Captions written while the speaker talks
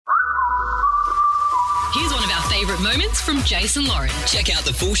Here's one of our favourite moments from Jason Lauren. Check out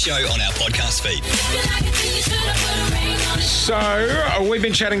the full show on our podcast feed. So, we've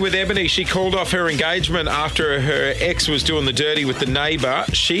been chatting with Ebony. She called off her engagement after her ex was doing the dirty with the neighbour.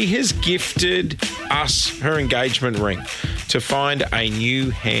 She has gifted us her engagement ring to find a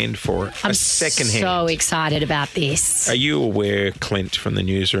new hand for her. I'm a second hand. so excited about this. Are you aware, Clint, from the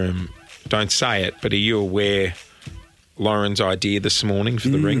newsroom, don't say it, but are you aware Lauren's idea this morning for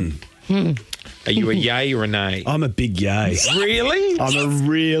the ring? Are you a yay or a nay? I'm a big yay. Really? I'm a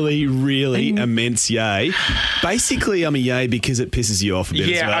really, really immense yay. Basically, I'm a yay because it pisses you off a bit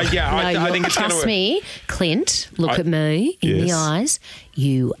as well. I think it's going to... Trust me, Clint, look at me in the eyes.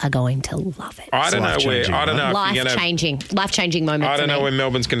 You are going to love it. I don't know where... I don't know if you're going to... Life-changing moment I don't know where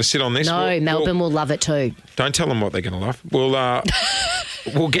Melbourne's going to sit on this. No, Melbourne will love it too. Don't tell them what they're going to love.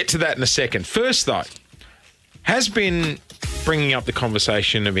 We'll get to that in a second. First, though, has been bringing up the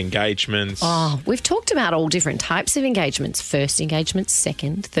conversation of engagements. Oh, we've talked about all different types of engagements. First engagements,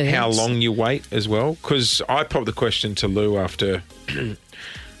 second, third. How long you wait as well. Because I popped the question to Lou after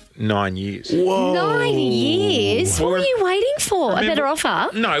 9 years. Whoa. 9 years? What were you waiting for? A better offer?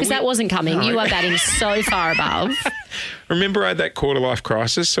 No. Because that wasn't coming. No. You are batting so far above. Remember I had that quarter-life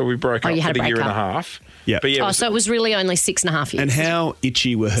crisis, so we broke up you for had a a year and a breakup. half. Yeah. But yeah, So it was really only 6.5 years. And how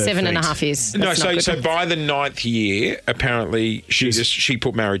itchy were her 7.5 feet? years. No, That's not good. so by the 9th year, apparently she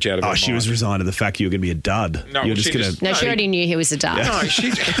put marriage out of her mind. She was resigned to the fact you were going to be a dud. No, You're just she going just- to... No, she already knew he was a dud. No,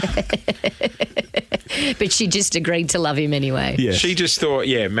 But she just agreed to love him anyway. Yes. she just thought,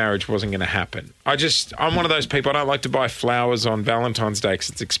 marriage wasn't going to happen. I'm one of those people, I don't like to buy flowers on Valentine's Day because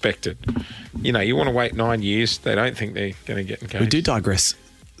it's expected. You know, you want to wait 9 years, they don't think they're going to get engaged. We do digress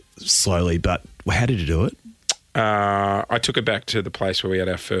slowly, but how did you do it? I took her back to the place where we had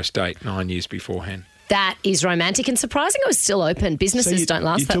our first date 9 years beforehand. That is romantic and surprising. It was still open. Businesses don't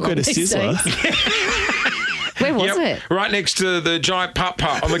last that long. You took her to these Sizzler. days. Where was it? Right next to the giant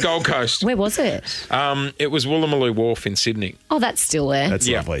putt-putt on the Gold Coast. Where was it? It was Woolloomooloo Wharf in Sydney. Oh, that's still there. That's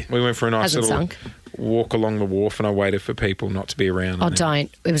lovely. We went for a nice Hasn't little sunk. walk along the wharf and I waited for people not to be around. Oh, And then-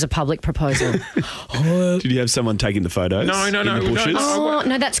 don't. It was a public proposal. Did you have someone taking the photos? No, in the bushes? no. Oh,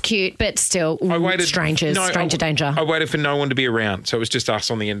 no, that's cute, but still, stranger danger. I waited for no one to be around, so it was just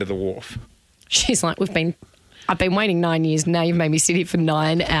us on the end of the wharf. She's like, I've been waiting 9 years. Now you've made me sit here for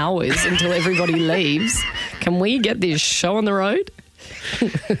 9 hours until everybody leaves. Can we get this show on the road?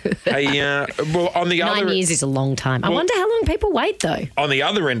 Hey, on the 9 other years is a long time. I wonder how long people wait, though. on the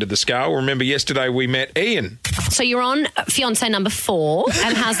other end of the scale, remember yesterday we met Ian. So you're on fiancé number 4,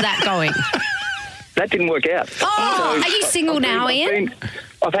 and how's that going? That didn't work out. Oh, are you single now, Ian?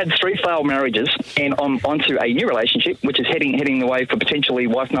 I've had 3 failed marriages, and I'm onto a new relationship, which is heading the way for potentially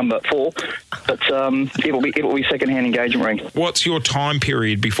wife number 4. But it'll be second-hand engagement ring. What's your time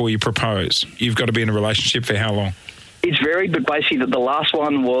period before you propose? You've got to be in a relationship for how long? It's varied, but basically the last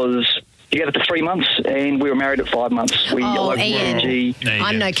one was you get it to 3 months, and we were married at 5 months. We Oh, eloped Ian. in PNG.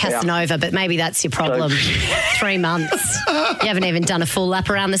 I'm no Casanova, but maybe that's your problem. 3 months. You haven't even done a full lap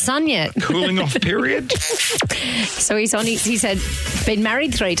around the sun yet. Cooling off period? So he's had been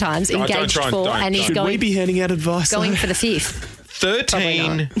married 3 times, engaged 4, and he's Should we be handing out advice? going though? for the 5th.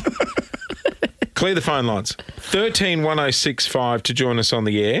 13. Clear the phone lines. 131065 to join us on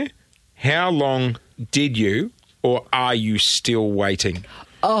the air. How long did you or are you still waiting?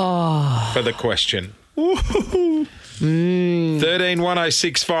 For the question.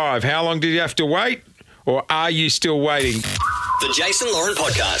 131065. How long did you have to wait or are you still waiting? The Jason Lauren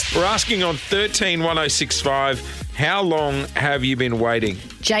Podcast. We're asking on 131065, how long have you been waiting?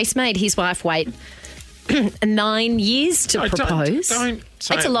 Jace made his wife wait 9 years to No, don't propose. say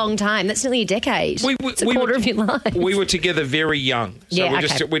That's a it. long time. That's nearly a decade. It's a quarter of your life. We were together very young. So Yeah,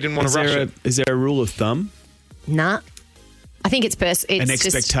 okay. we didn't want to rush it. Is there a rule of thumb? Nah. I think it's An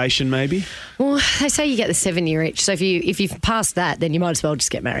expectation, maybe? Well, they say you get the 7-year itch. So if you've passed that, then you might as well just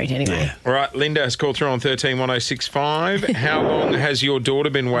get married anyway. Yeah. All right, Linda has called through on 131065. How long has your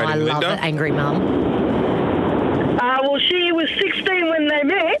daughter been waiting, I love Linda? it, angry mum. Well, she was 16 when they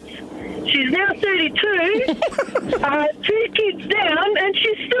met. She's now 32. 2 kids down, and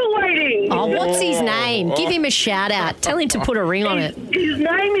she's still waiting. Oh, what's his name? Give him a shout out. Tell him to put a ring on it. His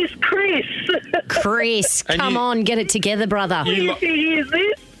name is Chris. Chris, And come you- on, get it together, brother. If he hears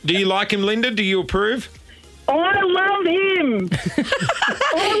this, Do you like him, Linda? Do you approve? I love him.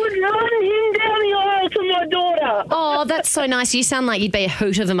 I would run him down the aisle to my daughter. Oh, that's so nice. You sound like you'd be a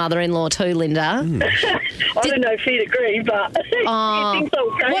hoot of a mother-in-law too, Linda. I don't know if he'd agree, but he thinks I'm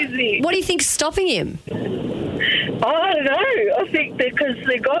crazy. What do you think's stopping him? I don't know. I think because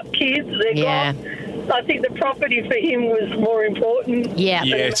they got kids, they Yeah. got I think the property for him was more important. Yeah.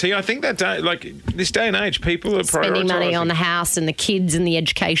 Yeah, see, I think that day, like this day and age, people are Spending money on the prioritising. house and the kids and the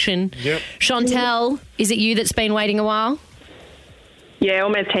education. Yep. Chantel, is it you that's been waiting a while? Yeah,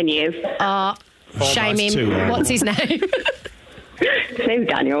 almost 10 years. Shame that's too him. long. What's his name? His name's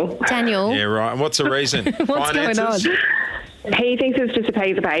Daniel. Daniel. Yeah, right. And what's the reason? What's going on? He thinks it's just a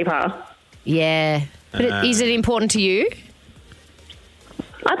piece of paper. Yeah. But is it important to you?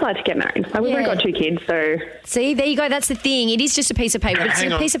 I'd like to get married. We've already Yeah. got 2 kids, so See, there you go. That's the thing. It is just a piece of paper, but it's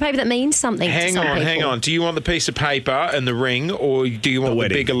hang a on. piece of paper that means something to Hang some on, people. hang on. Do you want the piece of paper and the ring, or do you want the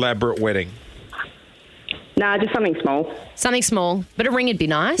wedding. big elaborate wedding? nah, just something small. Something small, but a ring would be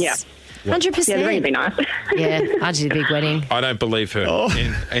nice. Yeah. 100%. Yeah, the ring would be nice. Yeah, I did a big wedding. I don't believe her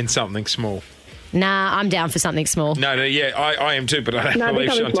in something small. Nah, I'm down for something small. No, yeah, I am too, but I don't No, believe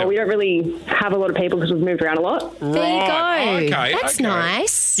be something small. Chantel. We don't really have a lot of people because we've moved around a lot. There you Right, go. okay, That's okay.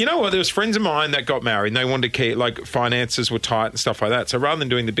 nice. You know what? There was friends of mine that got married and they wanted to keep, like, finances were tight and stuff like that. So rather than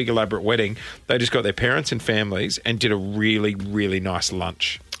doing the big elaborate wedding, they just got their parents and families and did a really, really nice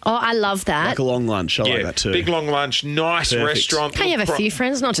lunch. Oh, I love that. Like a long lunch. I like that too. big long lunch, nice Perfect. restaurant. Can't you have a few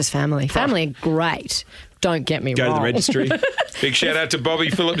friends, not just family? Family are great. Don't get me Go to wrong. the registry. Big shout out to Bobby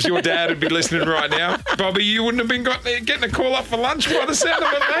Phillips. Your dad would be listening right now. Bobby, you wouldn't have been getting a call up for lunch by the sound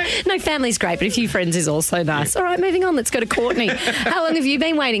of it, mate. No, family's great, but a few friends is also nice. All right, moving on. Let's go to Courtney. How long have you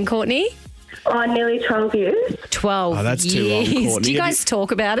been waiting, Courtney? Oh, nearly 12 years. 12 Oh, that's years. too long, Courtney. Do you Have guys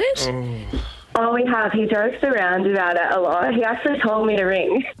talk about it? Oh, we have. He jokes around about it a lot. He actually told me to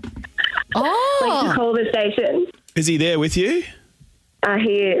ring, to Oh, call the station. Is he there with you?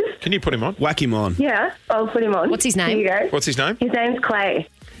 He is. Can you put him on? Whack him on. Yeah, I'll put him on. What's his name? Here you go. What's his name? His name's Clay.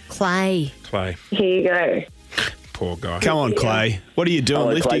 Clay. Clay. Here you go. Poor guy. Come on, Clay. What are you doing?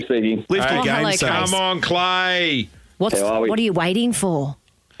 Hello, Lift Clay your, speaking. lift Hey. your Oh, game, hello, son. Clay. Come on, Clay. What's How are we? what are you waiting for?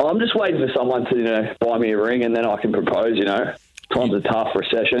 I'm just waiting for someone to, buy me a ring and then I can propose, Times are tough,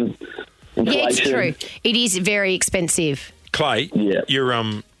 recession, inflation. Yeah, it's true. It is very expensive. Clay, Yeah. you're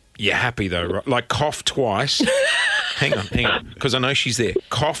happy though, right? Like cough twice. hang on, because I know she's there.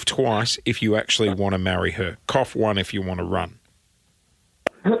 Cough twice if you actually want to marry her. Cough one if you want to run.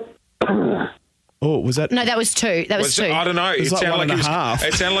 Oh, was that? No, that was two. That was two. I don't know. It It's like sounded one and like a half.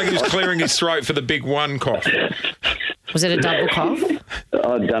 It sounded like he was clearing his throat for the big one cough. Was it a double cough? I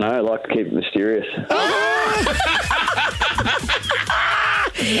don't know. I like to keep it mysterious.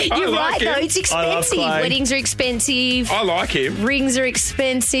 You're like right, though. him. It's I love expensive. Clay. Weddings are expensive. I like him. Rings are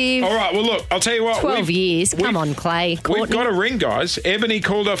expensive. All right, well, look, I'll tell you what. 12 years. Come on, Clay. We've Courtney. got a ring, guys. Ebony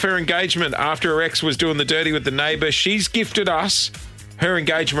called off her engagement after her ex was doing the dirty with the neighbour. She's gifted us her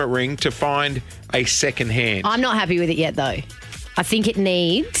engagement ring to find a second hand. I'm not happy with it yet, though. I think it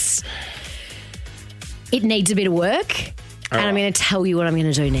needs a bit of work. And I'm going to tell you what I'm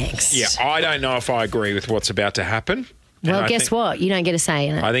going to do next. Yeah, I don't know if I agree with what's about to happen. Well, And I guess think- what? You don't get a say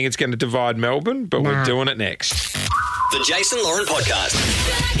in it. I think it's going to divide Melbourne, but we're Nah. doing it next. The Jason Lauren Podcast.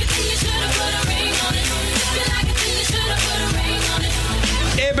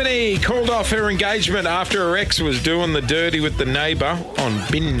 Ebony called off her engagement after her ex was doing the dirty with the neighbour on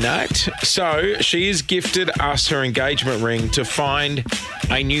bin night. So she has gifted us her engagement ring to find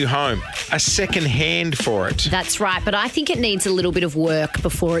a new home, a second hand for it. That's right, but I think it needs a little bit of work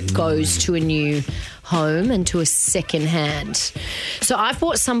before it goes to a new home and to a second hand. So I've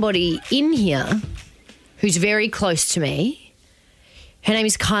brought somebody in here who's very close to me. Her name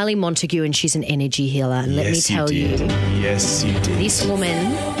is Kylie Montague and she's an energy healer. And let me Yes, tell you, did. Yes, you did. this woman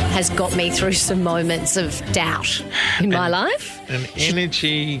has got me through some moments of doubt in my life. An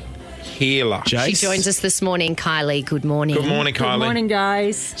energy healer. She Jace? joins us this morning. Kylie, good morning. Good morning, Kylie. Good morning,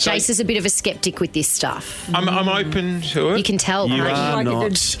 guys. Jace is a bit of a skeptic with this stuff. I'm open to it. You can tell, You can't you? are Like a not.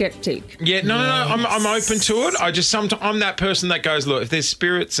 good skeptic. Yeah, no, I'm open to it. I just sometimes I'm that person that goes, look, if there's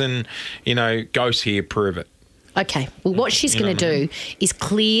spirits and ghosts here, prove it. Okay. Well, what she's going to do is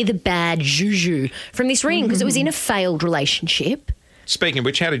clear the bad juju from this ring because it was in a failed relationship. Speaking of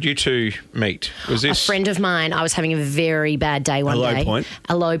which, how did you two meet? Was A this friend of mine, I was having a very bad day one low day. point.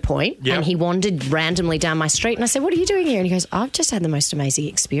 A low point. Yep. And he wandered randomly down my street. And I said, what are you doing here? And he goes, I've just had the most amazing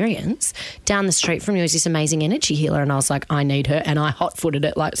experience. Down the street from you is this amazing energy healer. And I was like, I need her. And I hot-footed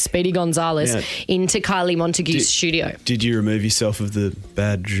it like Speedy Gonzalez Yeah. into Kylie Montague's studio. Did you remove yourself of the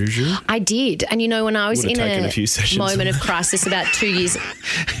bad juju? I did. And when I was Would've in taken a few sessions. moment of crisis about 2 years,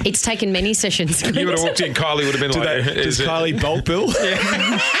 it's taken many sessions. you would have walked in, Kylie would have been like, Does is it- Kylie bulk bill? some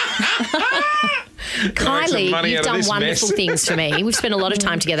Kylie, money you've out of done this wonderful mess. things for me. We've spent a lot of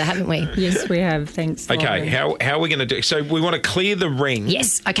time together, haven't we? Yes, we have. Thanks. Okay, Lauren. how are we going to do? So we want to clear the ring.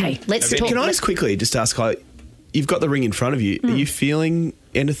 Yes. Okay. Let's talk. Can I just quickly just ask Kylie, you've got the ring in front of you. Are you feeling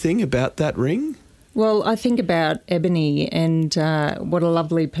anything about that ring? Well, I think about Ebony and what a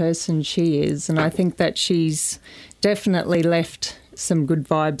lovely person she is, and I think that she's definitely left some good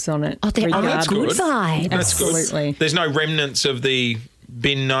vibes on it. Oh, there are that's good good. vibes. That's good. Absolutely. There's no remnants of the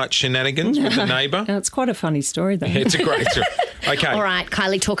bin night shenanigans with the neighbour. It's quite a funny story, though. It's a great story. Okay. All right,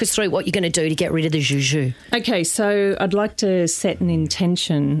 Kylie, talk us through what you're going to do to get rid of the juju. Okay, so I'd like to set an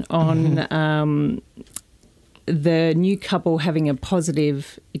intention on the new couple having a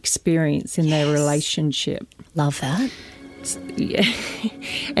positive experience in their relationship. Love that. Yeah.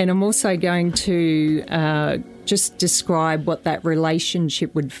 And I'm also going to just describe what that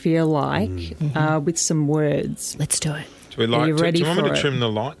relationship would feel like with some words. Let's do it. Do we like Are you to, ready do you want me for to it? trim the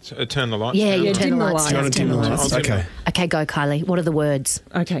lights? Turn the lights Yeah, down? you turn dim the the lights lights. down. You want to dim the lights? I'll dim Okay. Okay, go, Kylie. What are the words?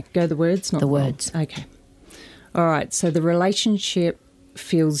 Okay, go the words, not The the words. Okay. All right, so the relationship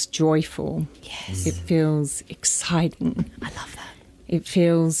feels joyful. Yes. It feels exciting. I love that. It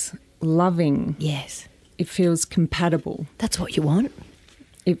feels loving. Yes. It feels compatible. That's what you want.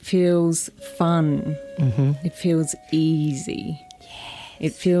 It feels fun. It feels easy.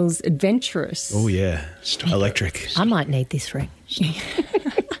 It feels adventurous. Oh, yeah. Electric. I might need this ring.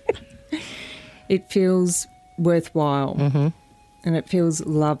 It feels worthwhile. And it feels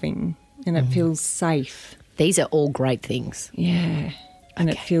loving. And it feels safe. These are all great things. Yeah. And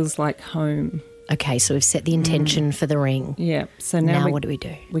it feels like home. Okay, so we've set the intention for the ring. Yeah. So Now now, what do we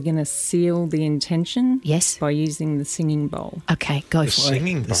do? We're going to seal the intention. Yes. By using the singing bowl. Okay, go The for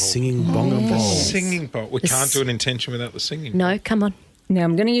singing bowl. The singing bongo bowl. Singing bowl. We can't do an intention without the singing it. No, come on. Now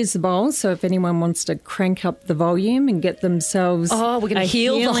I'm going to use the bowl, so if anyone wants to crank up the volume and get themselves Oh, we're going a to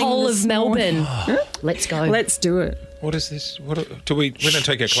heal the healing whole this of Melbourne. morning. Let's go. Let's do it. What is this? What do we don't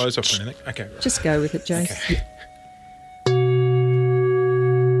take our clothes off or anything? Okay. Right. Just go with it, Jace. Okay.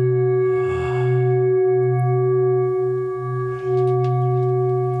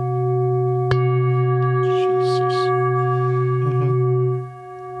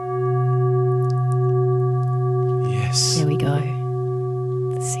 Yes. There we go.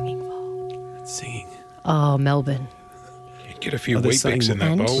 The singing bowl. Singing. Oh, Melbourne. Get a few Oh, they're Weet-Bix saying- in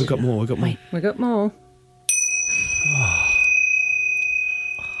that And- bowl. We've got more. We've got more. Wait. We got more.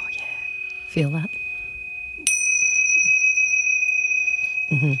 Feel that?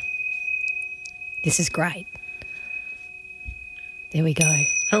 This is great. There we go.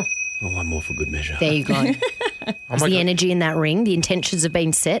 Oh, Oh, one more for good measure. There you go. oh Is my the God. energy in that ring? The intentions have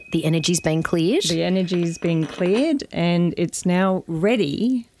been set. The energy's been cleared The energy's been cleared and it's now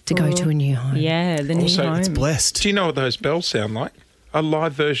ready to go for- to a new home. Yeah, the new Also, home. it's Blessed. Do you know what those bells sound like? A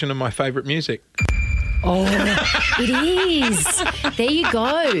live version of my favourite music. Oh, it is. There you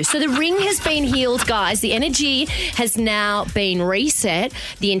go. So the ring has been healed, guys. The energy has now been reset.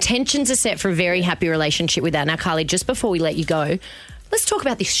 The intentions are set for a very happy relationship with that. Now, Carly, just before we let you go, let's talk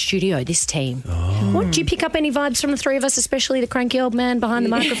about this studio, this team. What, do you pick up any vibes from the three of us, especially the cranky old man behind the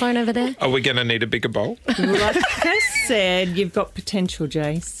microphone over there? Are we going to need a bigger bowl? Like I said, you've got potential,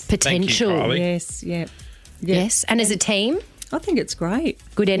 Jace. Potential. Carly. Yes, yeah. Yes. And as a team, I think it's great.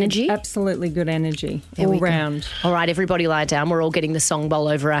 good energy. Absolutely good energy. There we all go. round. All right, everybody lie down. We're all getting the song bowl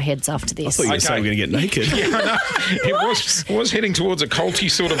over our heads after I this. thought you were saying we're going to get naked. It was heading towards a culty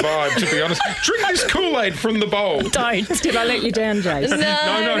sort of vibe, to be honest. Drink this Kool-Aid from the bowl. Don't. Did I let you down, Jace?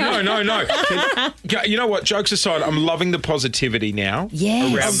 No. You know what? Jokes aside, I'm loving the positivity now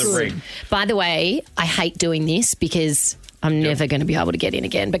Yes. around the ring. By the way, I hate doing this because I'm never going to be able to get in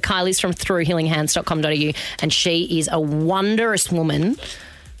again. But Kylie's from throughhealinghands.com.au and she is a wondrous woman.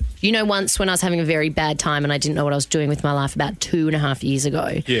 You know, once when I was having a very bad time and I didn't know what I was doing with my life about 2.5 years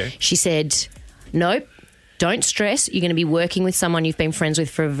ago, Yeah. she said, nope, don't stress. You're going to be working with someone you've been friends with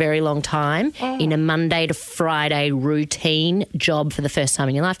for a very long time in a Monday to Friday routine job for the first time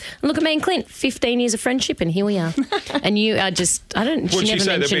in your life. And look at me and Clint, 15 years of friendship and here we are. And you are just, I don't, Would she she never say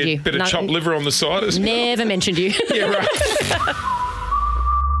there'd mentioned be a you. bit of No, chopped liver on the side as well? Never mentioned you. Yeah, right.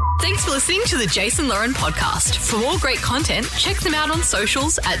 Thanks for listening to the Jason Lauren podcast. For more great content, check them out on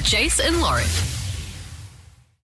socials at Jason Lauren.